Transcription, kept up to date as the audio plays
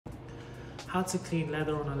how to clean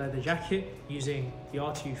leather on a leather jacket using the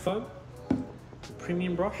R2 foam, the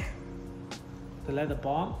premium brush, the leather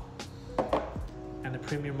balm, and the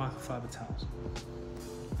premium microfiber towels.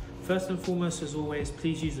 First and foremost, as always,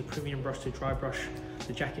 please use the premium brush to dry brush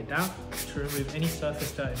the jacket down to remove any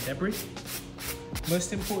surface dirt and debris.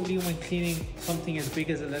 Most importantly, when cleaning something as big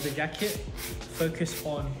as a leather jacket, focus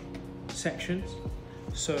on sections.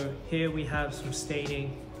 So here we have some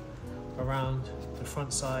staining around the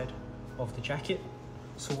front side of the jacket.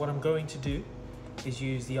 So what I'm going to do is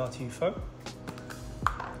use the R2 foam,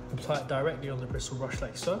 apply it directly on the bristle brush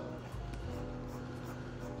like so,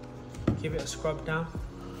 give it a scrub down,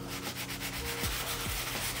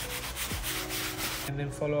 and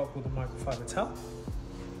then follow up with a microfiber towel.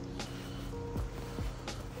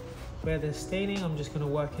 Where there's staining, I'm just going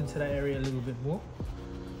to work into that area a little bit more.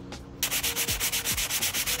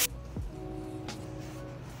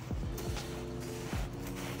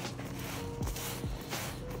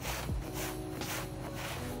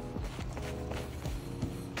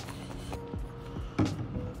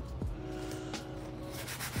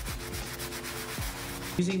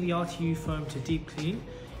 Using the R2 foam to deep clean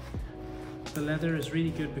the leather is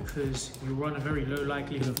really good because you run a very low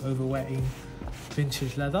likelihood of overwetting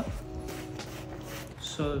vintage leather.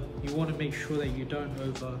 So you want to make sure that you don't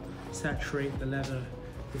over saturate the leather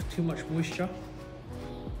with too much moisture.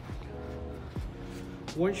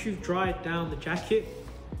 Once you've dried down the jacket,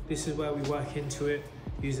 this is where we work into it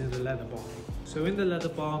using the leather balm. So in the leather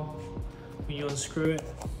balm, when you unscrew it,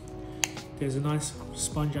 there's a nice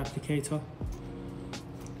sponge applicator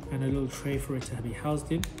and a little tray for it to be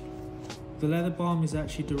housed in. The leather balm is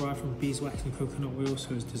actually derived from beeswax and coconut oil,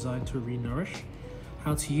 so it's designed to re-nourish.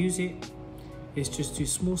 How to use it is just do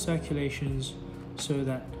small circulations so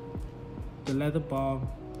that the leather balm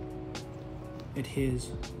adheres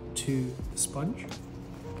to the sponge.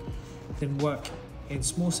 Then work in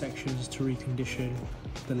small sections to recondition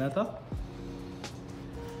the leather.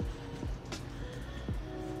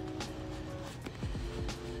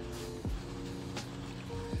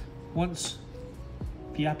 Once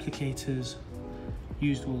the applicators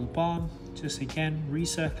used all the balm, just again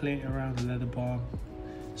recirculate around the leather balm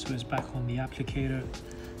so it's back on the applicator,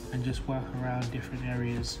 and just work around different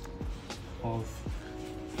areas of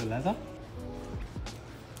the leather.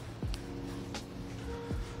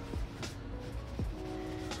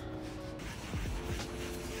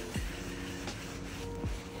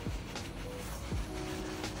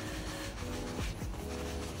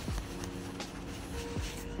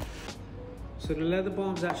 So the leather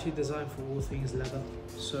balm is actually designed for all things leather.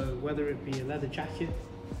 So whether it be a leather jacket,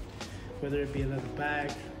 whether it be a leather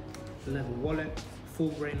bag, a leather wallet,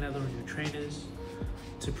 full grain leather on your trainers,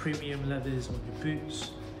 to premium leathers on your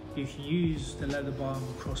boots, you can use the leather balm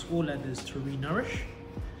across all leathers to re-nourish.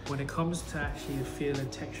 When it comes to actually the feel and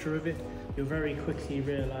texture of it, you'll very quickly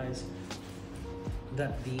realize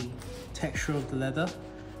that the texture of the leather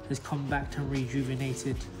has come back and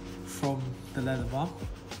rejuvenated from the leather balm.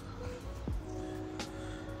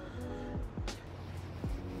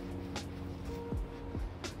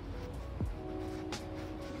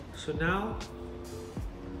 So now,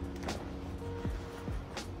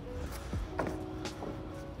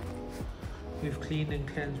 we've cleaned and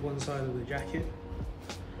cleansed one side of the jacket.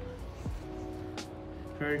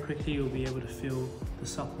 Very quickly you'll be able to feel the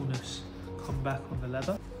suppleness come back on the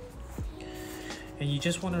leather. And you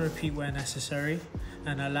just want to repeat where necessary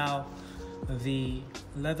and allow the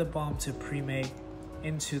leather balm to pre-mate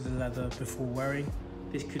into the leather before wearing.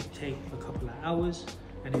 This could take a couple of hours.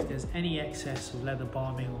 And if there's any excess of leather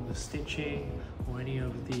balming on the stitching or any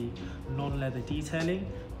of the non-leather detailing,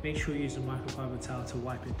 make sure you use a microfiber towel to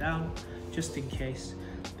wipe it down, just in case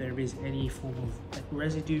there is any form of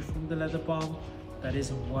residue from the leather balm that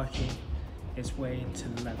isn't working its way into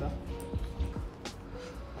the leather.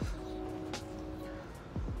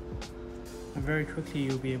 And very quickly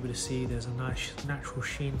you'll be able to see there's a nice natural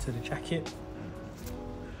sheen to the jacket,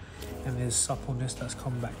 and there's suppleness that's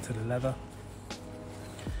come back to the leather.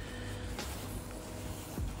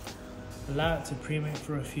 Allow it to pre-mate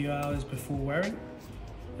for a few hours before wearing,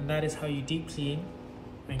 and that is how you deep clean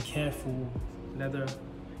and care for leather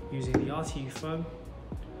using the R2 foam,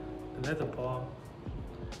 the leather balm,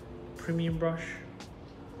 premium brush,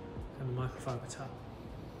 and the microfiber towel.